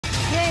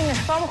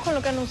vamos con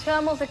lo que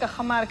anunciábamos de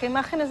Cajamarca.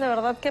 Imágenes de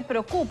verdad que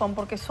preocupan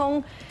porque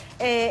son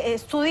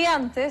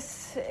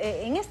estudiantes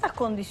en estas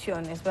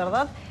condiciones,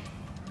 ¿verdad?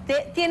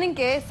 Tienen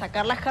que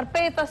sacar las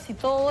carpetas y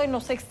todo en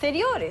los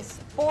exteriores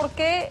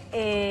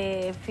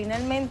porque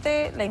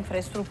finalmente la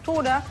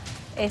infraestructura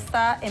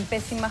está en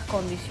pésimas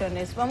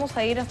condiciones. Vamos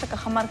a ir hasta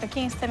Cajamarca.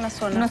 ¿Quién está en la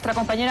zona? Nuestra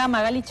compañera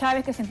Magali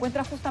Chávez, que se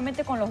encuentra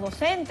justamente con los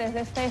docentes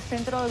de este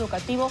centro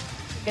educativo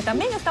que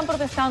también están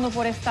protestando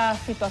por esta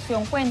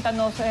situación.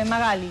 Cuéntanos,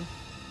 Magali.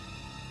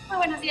 Muy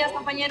buenos días,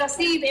 compañeros.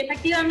 Sí,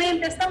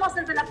 efectivamente, estamos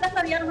desde la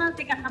plaza de Armas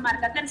de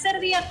Cajamarca, tercer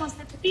día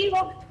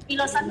consecutivo, y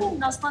los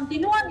alumnos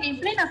continúan en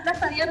plena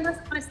plaza de Armas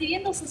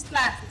recibiendo sus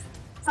clases.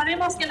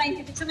 Sabemos que la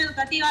institución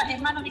educativa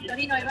Hermano,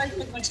 Victorino de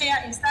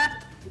Goicochea está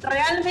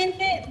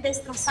realmente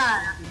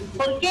destrozada.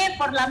 ¿Por qué?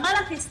 Por la mala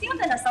gestión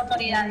de las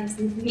autoridades.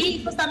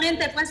 Y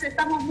justamente pues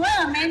estamos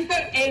nuevamente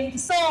en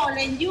sol,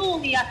 en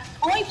lluvia.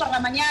 Hoy por la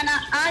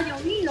mañana ha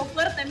llovido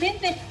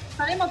fuertemente.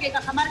 Sabemos que en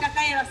Cajamarca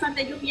cae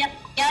bastante lluvia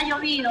y ha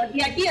llovido.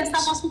 Y aquí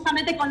estamos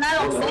justamente con la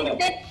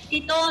docente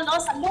y todos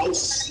los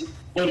alumnos.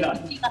 Hola.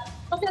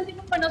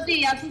 Buenos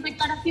días, sus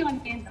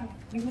declaraciones.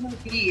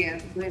 Buenos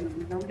días. Bueno,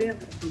 mi nombre es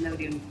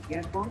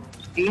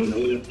en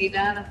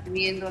unidad,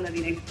 asumiendo la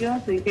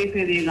dirección, soy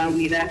jefe de la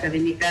unidad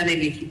académica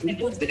del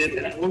Instituto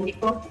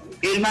Pedagógico,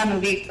 Hermano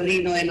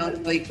Victorino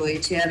Elorz,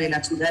 Goicochea de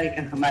la ciudad de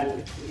Cajamarca.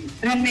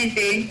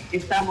 Realmente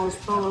estamos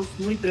todos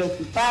muy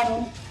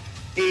preocupados,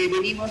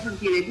 venimos en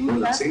pie de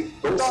lucha,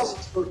 todos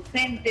los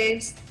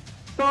docentes,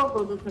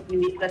 todos los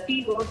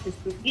administrativos,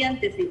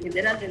 estudiantes en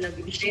general de las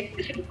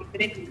diferentes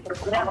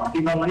programas.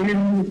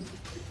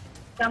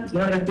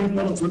 Yo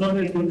respeto los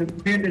honores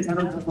correspondientes a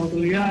nuestras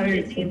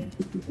autoridades.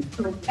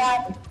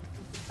 Está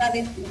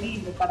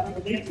destruido para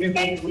poder...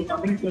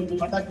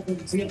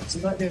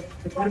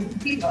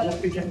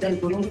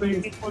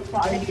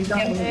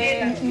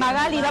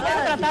 Magali, vamos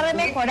a tratar de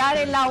mejorar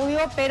el audio,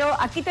 pero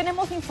aquí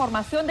tenemos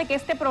información de que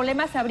este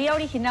problema se habría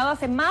originado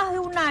hace más de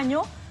un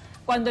año,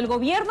 cuando el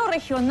gobierno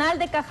regional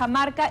de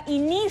Cajamarca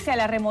inicia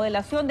la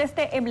remodelación de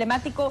este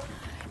emblemático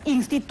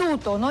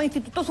instituto, ¿no?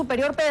 Instituto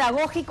Superior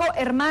Pedagógico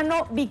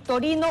Hermano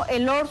Victorino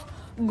Elorz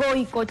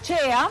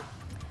Goicochea,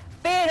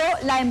 pero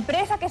la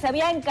empresa que se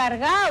había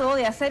encargado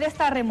de hacer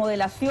esta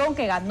remodelación,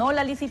 que ganó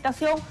la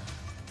licitación,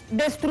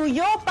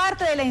 destruyó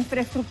parte de la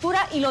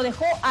infraestructura y lo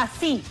dejó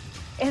así.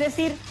 Es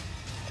decir,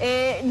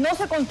 no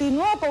se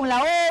continuó con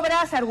la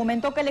obra, se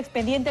argumentó que el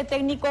expediente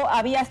técnico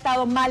había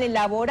estado mal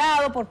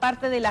elaborado por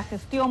parte de la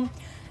gestión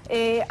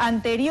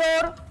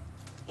anterior,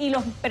 y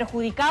los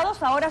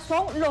perjudicados ahora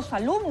son los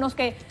alumnos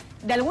que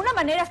de alguna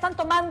manera están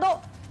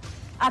tomando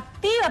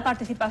activa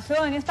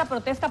participación en esta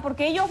protesta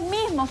porque ellos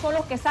mismos son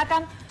los que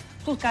sacan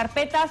sus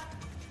carpetas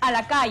a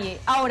la calle.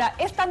 Ahora,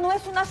 esta no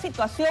es una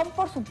situación,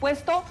 por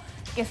supuesto,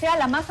 que sea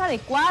la más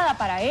adecuada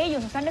para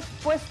ellos, están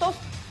expuestos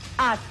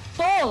a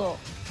todo.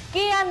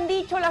 ¿Qué han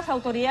dicho las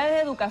autoridades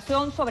de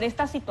educación sobre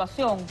esta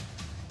situación?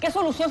 ¿Qué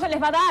solución se les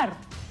va a dar?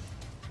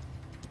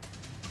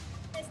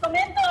 Les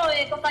comento,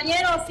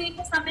 compañeros, sí,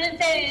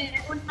 justamente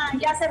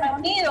ya se ha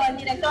reunido el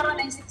director de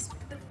la institución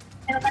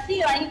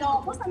educativa, ha ido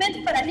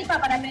justamente para Lima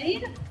para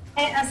pedir,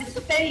 así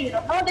su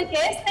pedido, ¿no? De que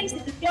esta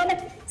institución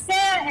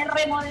sea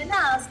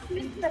remodelada,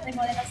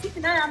 remodelación,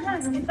 nada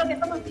más, que es lo que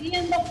estamos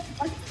pidiendo,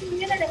 porque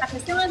viene de la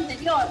gestión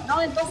anterior,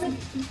 ¿no? Entonces,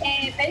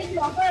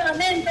 pedimos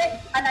nuevamente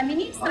a la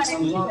ministra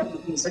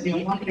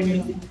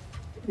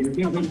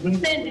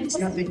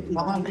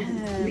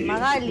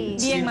Magali.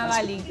 Bien,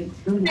 Magali.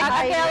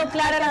 Ha quedado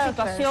clara la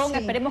situación,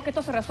 esperemos que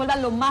esto se resuelva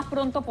lo más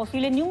pronto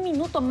posible. Ni un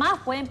minuto más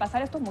pueden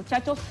pasar estos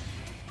muchachos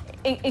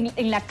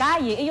en la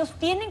calle. Ellos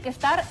tienen que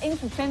estar en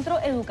su centro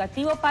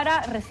educativo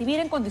para recibir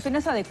en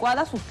condiciones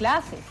adecuadas sus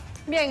clases.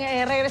 Bien,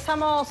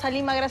 regresamos a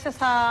Lima gracias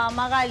a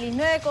Magali.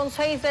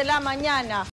 9:06 de la mañana.